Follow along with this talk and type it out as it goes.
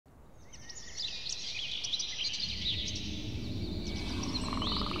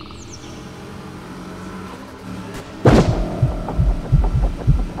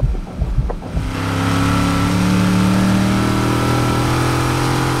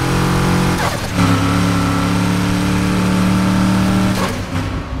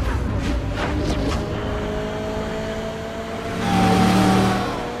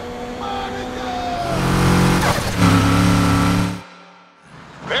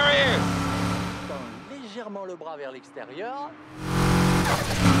légèrement le bras vers l'extérieur.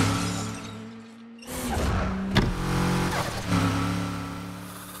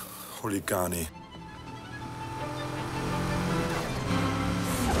 Huligani.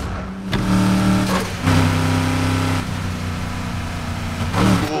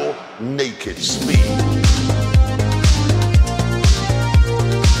 N4Ked Speed.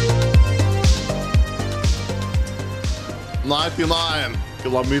 "99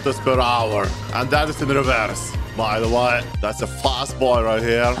 kilometers per hour," and that is in reverse. By the way, that's a fast boy right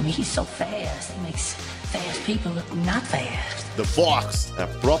here. I mean, he's so fast. He makes fast people look not fast. The Fox, a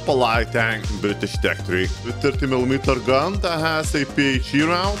proper light tank in British tech tree, with 30mm gun that has a PHE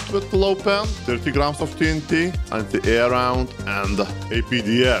round with low pen, 30 grams of TNT, anti-air round, and a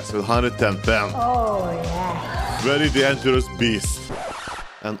PDS with 110 pen. Oh, yeah. Very dangerous beast.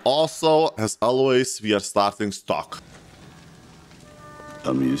 And also, as always, we are starting stock.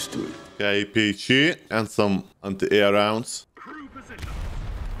 I'm used to it. Okay, PHE and some anti-air rounds.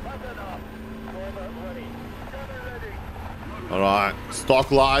 Alright, stock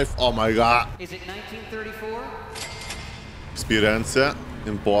life, oh my god. Is it 1934? Experience,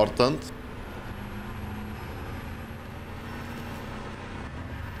 important.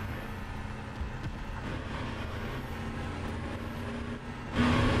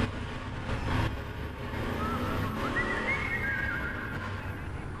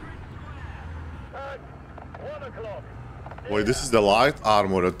 Wait, this is the light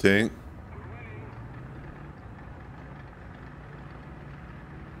armor, I think.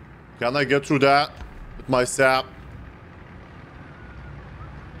 Can I get through that with my sap?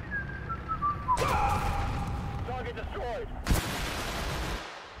 Target destroyed.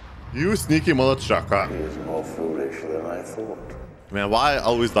 You sneaky mother trucker. He was more foolish than I thought. Man, why I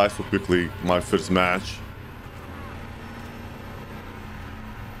always die so quickly my first match?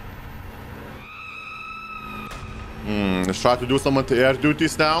 Let's try to do some anti-air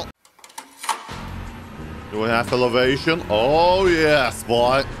duties now. Do we have elevation? Oh yes,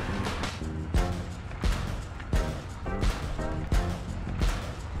 boy.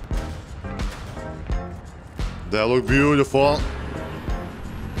 They look beautiful.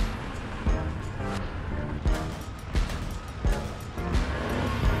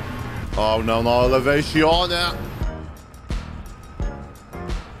 Oh no, no elevation.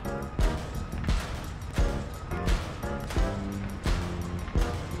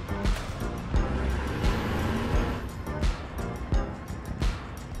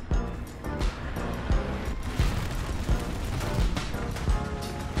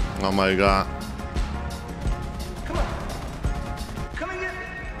 Oh my god. Come on. Come and get me.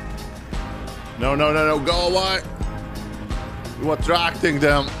 No, no, no, no, go away. You're attracting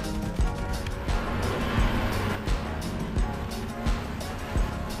them.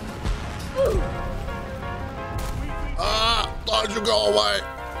 Don't you go away.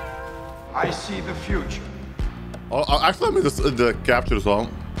 I see the future. Oh, actually, I'm in the capture zone.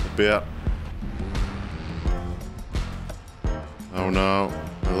 A bit. Oh no.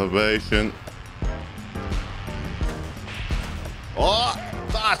 Elevation. Oh,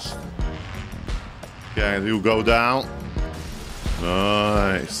 touched. Okay, you go down.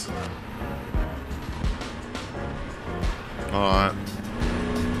 Nice. Alright.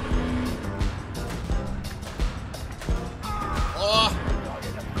 Oh.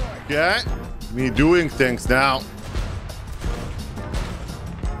 Okay. Me doing things now.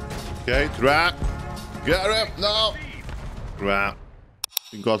 Okay, trap. Get him. No. Trap.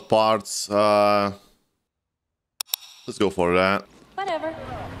 We got parts. Let's go for that. Whatever.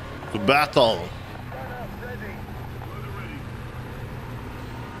 To battle.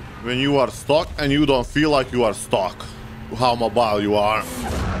 When you are stuck and you don't feel like you are stuck. How mobile you are.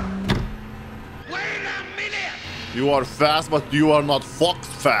 Wait a minute. You are fast, but you are not Fox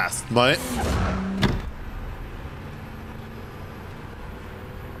fast, mate.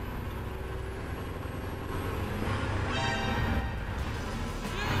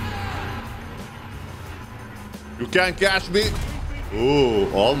 You can't catch me. Ooh,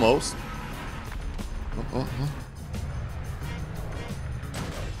 almost. Oh.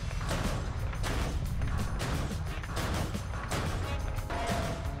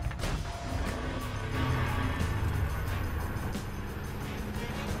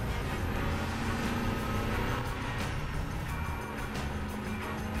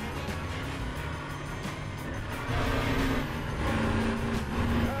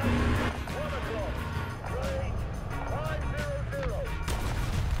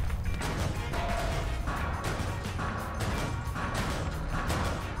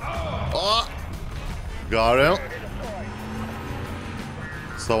 Got him.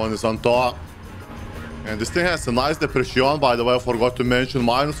 Someone is on top. And this thing has a nice depression, by the way, I forgot to mention.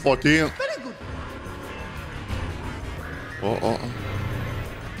 Minus 14. Very good. Oh.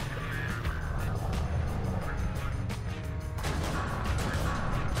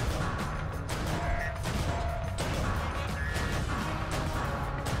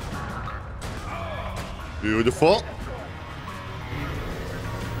 Beautiful.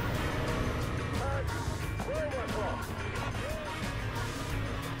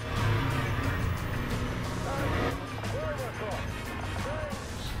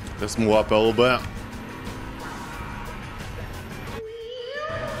 Let's move up a little bit.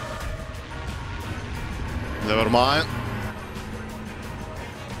 Never mind.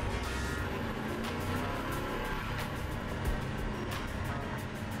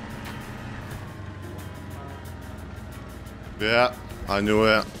 Yeah, I knew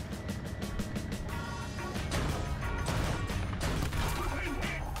it.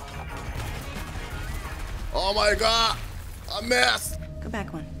 Oh my god! I missed! Go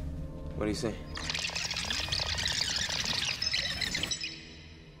back one. What do you say?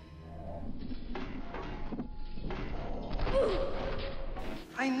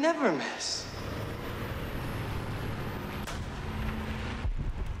 I never miss.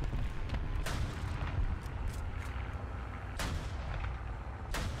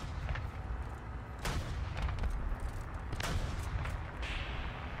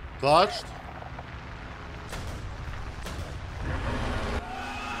 Touched.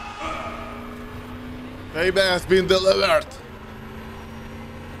 Payback has been delivered.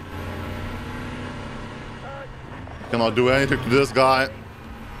 Cannot do anything to this guy.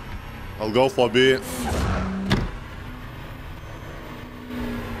 I'll go for B.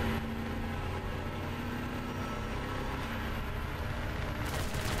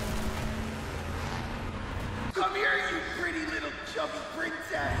 Come here, you pretty little chubby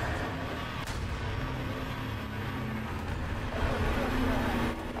princess.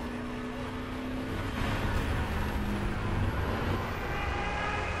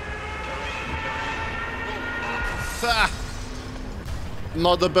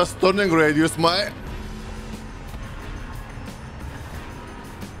 Not the best turning radius, mate.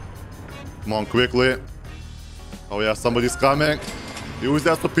 Come on, quickly. Oh yeah, somebody's coming. Use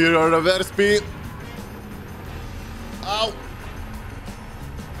that superior reverse speed. Ow.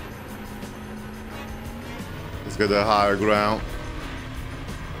 Let's get the higher ground.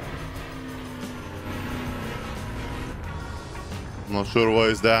 Not sure where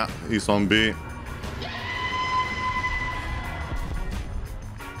is that. He's on B.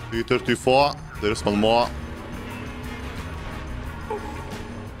 B34. There's one more.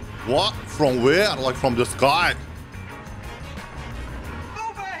 What? From where? Like from the sky?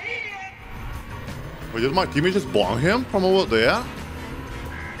 Wait, did my teammate just bomb him from over there?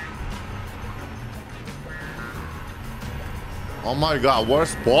 Oh my god, where's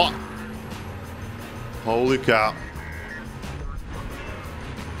Spot? Holy cow.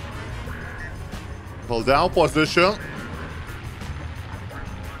 Hold down position.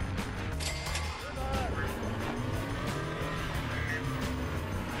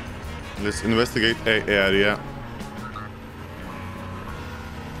 Let's investigate A area.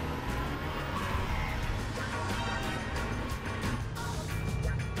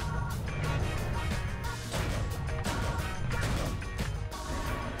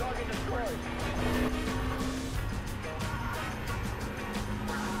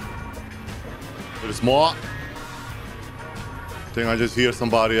 There's more. I think I just hear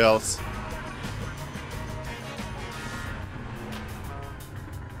somebody else.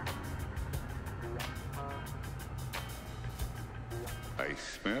 I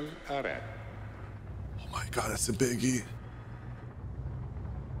smell a rat. Oh my god, that's a biggie.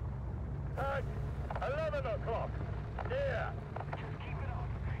 11 o'clock. Yeah.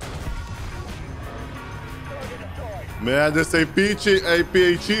 Man, this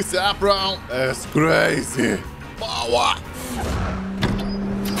APHE sap round is crazy. Power.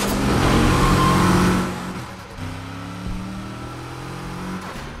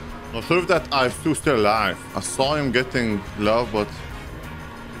 Not sure if that I2 still alive. I saw him getting love, but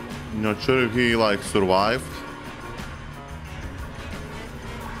not sure if he like survived.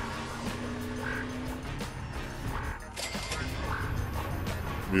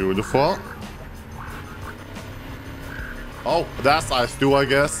 Beautiful. Oh, that's I2, I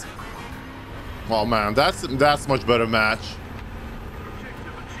guess. Oh man, that's much better match.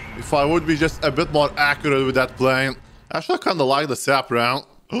 If I would be just a bit more accurate with that plane. Actually, I kind of like the sap round.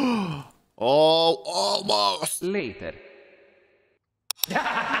 Oh, almost. Later.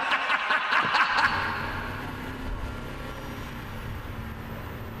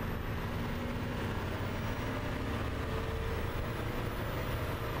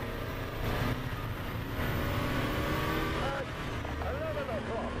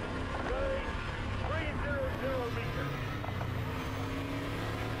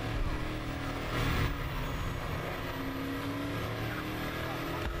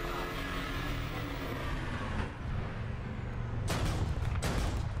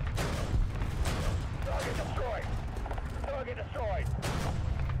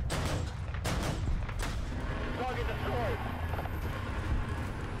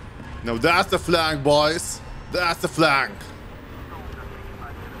 Now that's the flank, boys. That's the flank.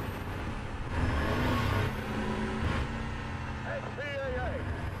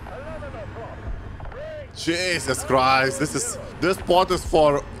 Jesus Christ, this spot is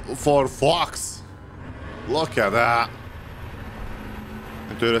for Fox. Look at that.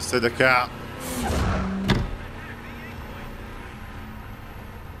 Into the city cap.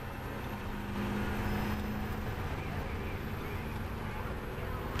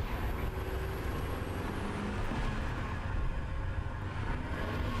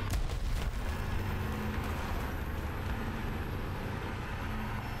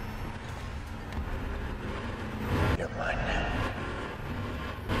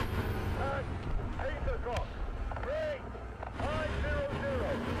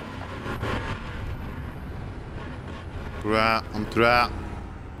 I'm trapped.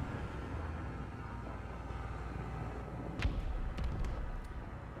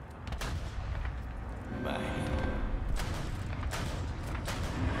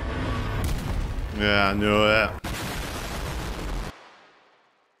 Yeah, I knew it.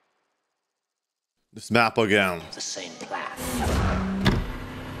 This map again. The same plan.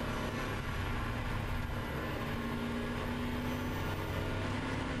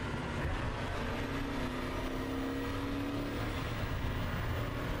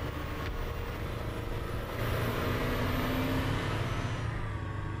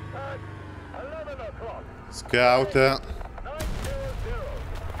 Scout it.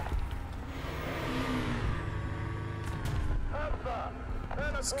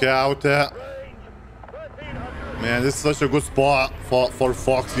 Scout it. Man, this is such a good spot for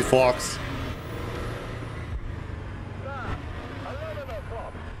Foxy Fox.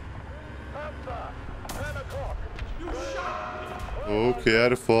 Oh,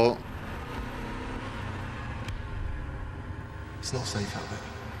 careful. It's not safe out there.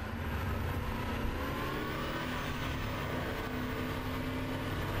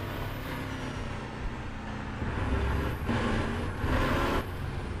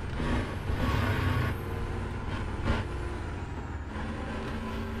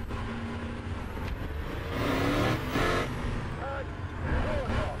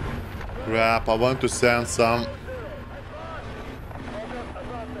 Crap, I want to send some.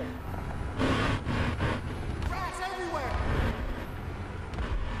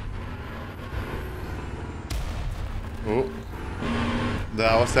 Oh,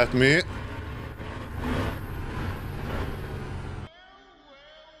 that was at me.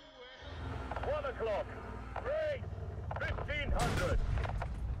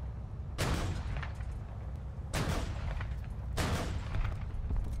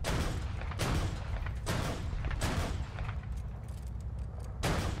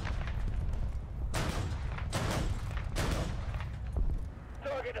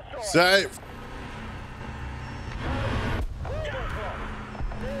 Safe.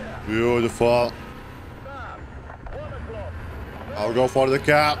 Beautiful. I'll go for the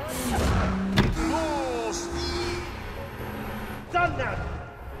cap.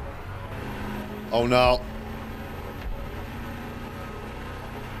 Oh no.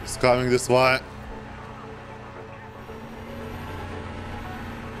 It's coming this way.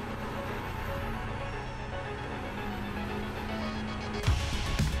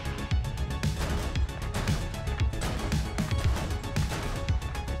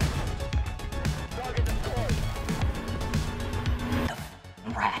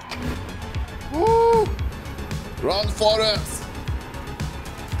 Woo! Run for it!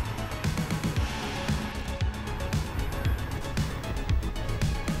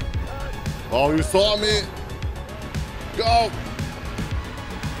 Oh, you saw me! Go!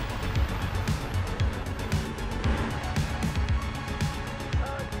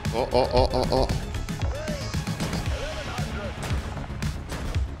 Oh.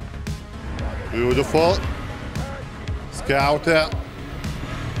 Beautiful. Scout it.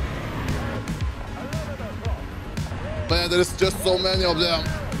 Man, there's just so many of them.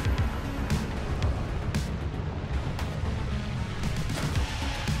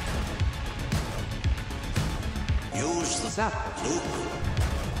 Use the zap.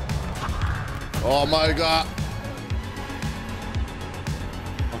 Oh my god.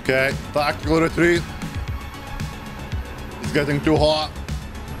 Okay, tactical retreat. It's getting too hot.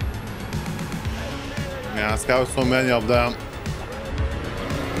 Yeah, scout so many of them.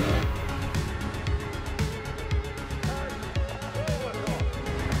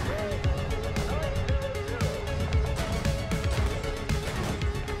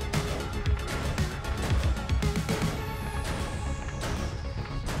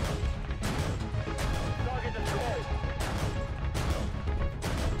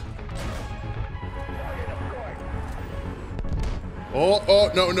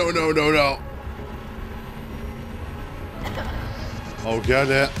 Oh, no, no, no, no, no. Oh, get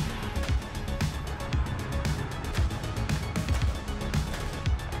it.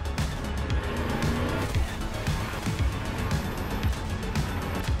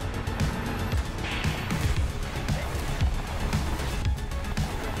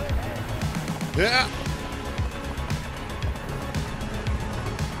 Yeah.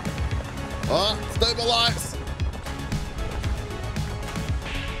 Stabilize.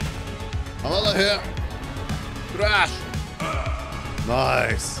 Another hit. Crash.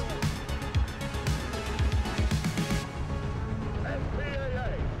 Nice.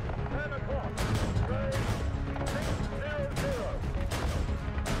 SPAA, 10 o'clock. Grade 600.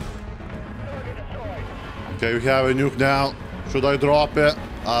 Target destroyed. Okay, we have a nuke now. Should I drop it?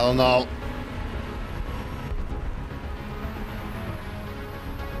 I don't know.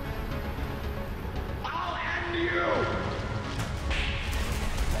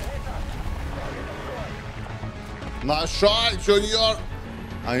 Nice shot, Junior.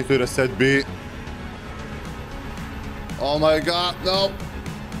 I need to reset B. Oh my god, no.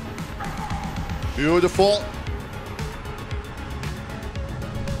 Beautiful.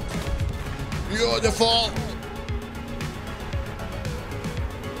 Beautiful.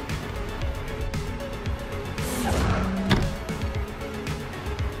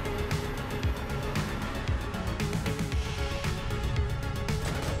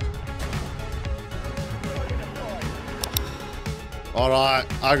 All right,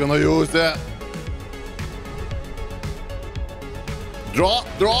 I'm gonna use it. Drop,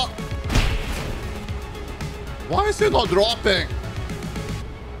 drop. Why is it not dropping?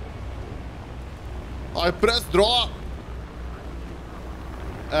 I pressed drop.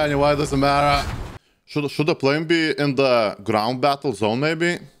 Anyway, it doesn't matter. Should the plane be in the ground battle zone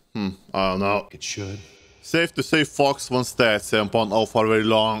maybe? I don't know. It should. Safe to say Fox won't stay at 7.0 for very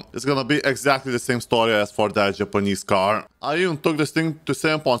long. It's gonna be exactly the same story as for that Japanese car. I even took this thing to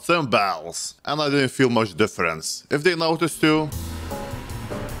 7.7 battles, and I didn't feel much difference. If they noticed you...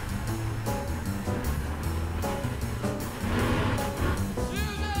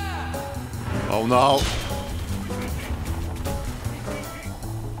 Oh no.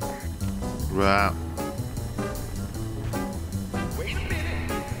 Crap.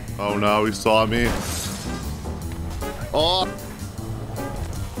 Oh no, he saw me. Oh!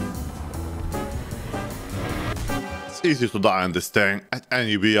 It's easy to die in this thing at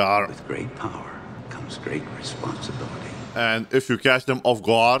any VR. With great power comes great responsibility. And if you catch them off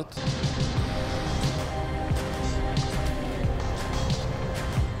guard...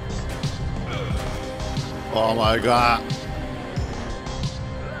 Oh my god.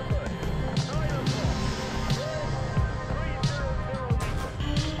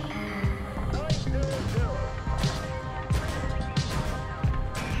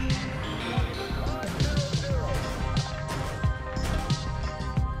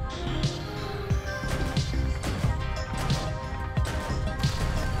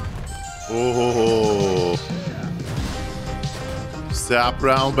 Oh, sap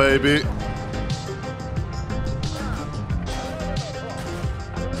round, baby.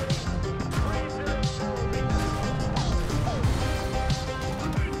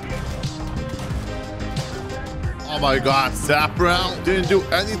 Oh my god, sap round didn't do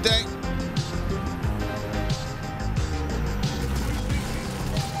anything.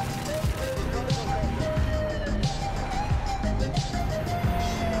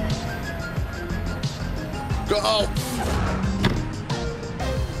 Go!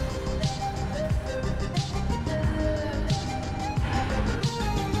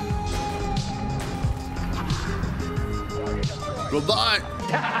 Good night!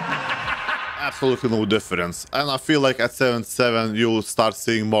 Absolutely no difference. And I feel like at 7.7 you'll start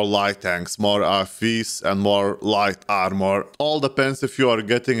seeing more light tanks, more FVs and more light armor. All depends if you are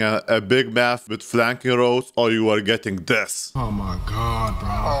getting a big map with flanking rows or you are getting this. Oh my god, bro.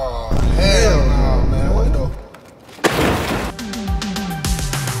 Oh, hell no.